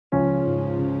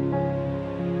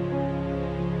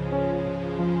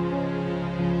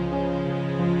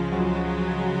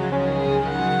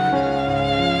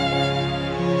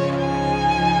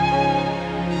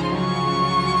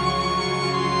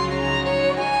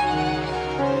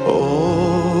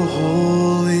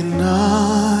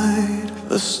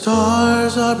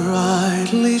stars are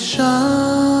brightly shining.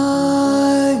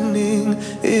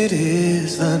 It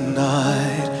is the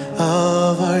night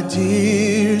of our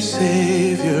dear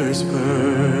Savior's birth.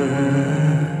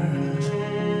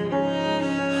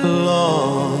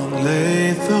 Long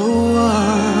lay the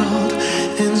world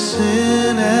in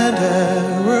sin and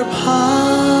error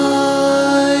pining,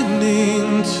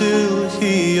 till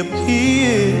He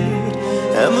appeared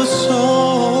and the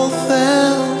soul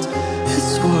felt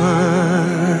its worth.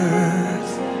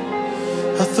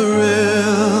 A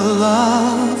thrill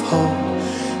of hope,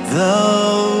 the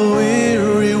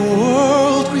weary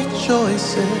world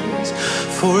rejoices,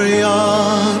 for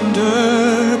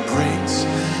yonder breaks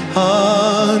a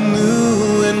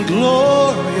new and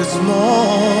glorious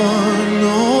morn.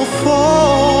 Oh, fall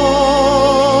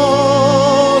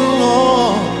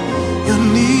on your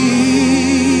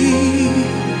knees.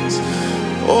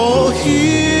 Oh,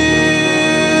 hear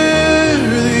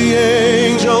the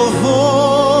angel voices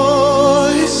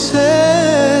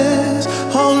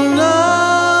all night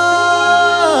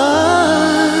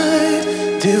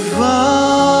divine,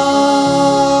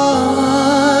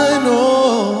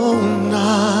 all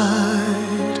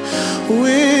night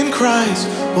when Christ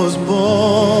was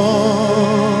born.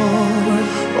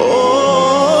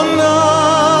 Oh,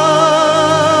 night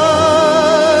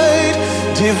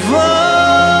divine,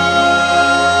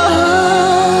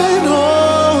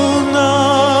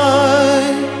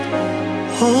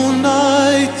 all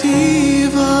night divine.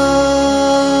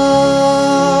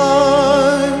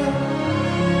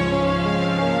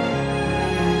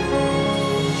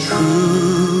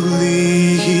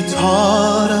 Truly He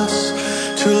taught us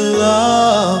to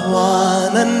love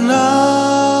one another.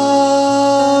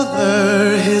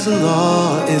 His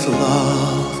law is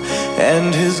love,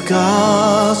 and His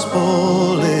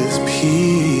gospel is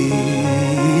peace.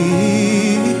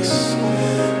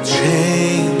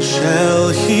 Chains shall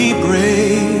He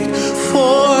break,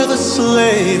 for the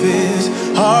slave is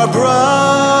our brother,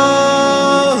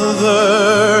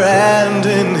 and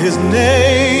in His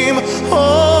name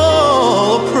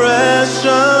all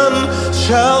oppression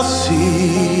shall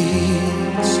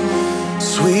cease.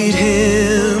 Sweet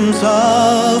hymns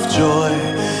of joy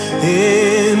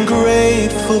in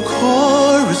grateful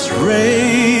chorus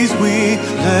raise we,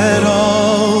 let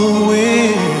all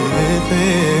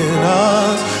within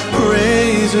us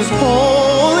praise His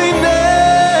holy name.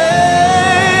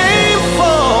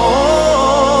 Fall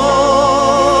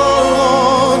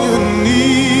on your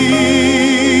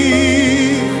knees.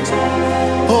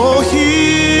 Oh,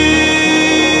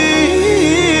 hear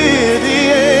the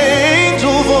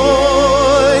angel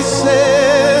voices.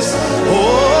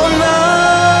 Oh,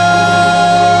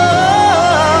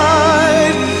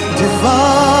 night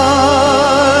divine.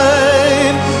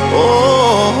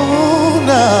 Oh,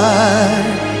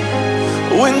 night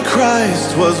when Christ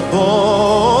was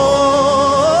born.